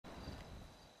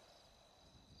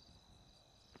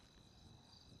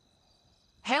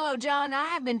Hello, John. I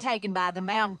have been taken by the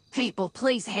mountain people.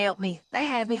 Please help me. They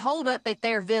have me holed up at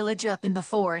their village up in the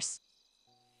forest.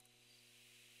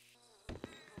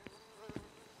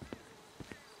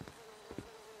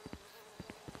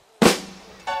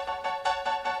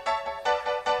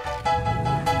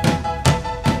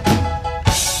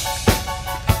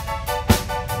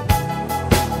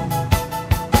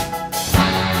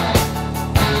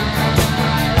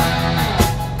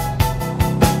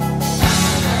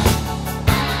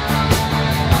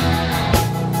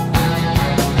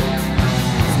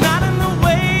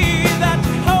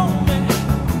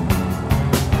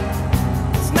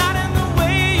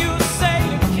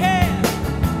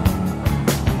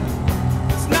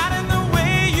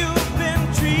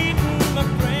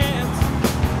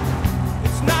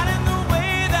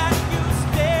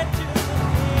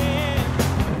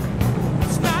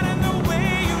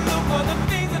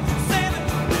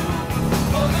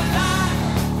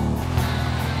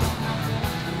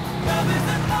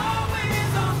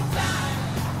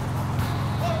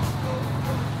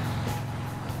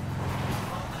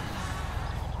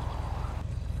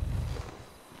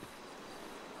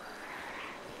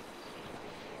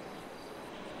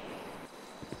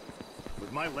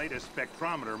 With my latest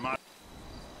spectrometer, my...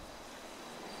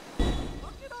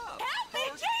 Look it up. Help me,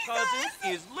 Jesus! Because it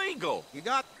is legal. You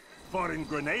got... Fought in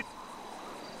grenade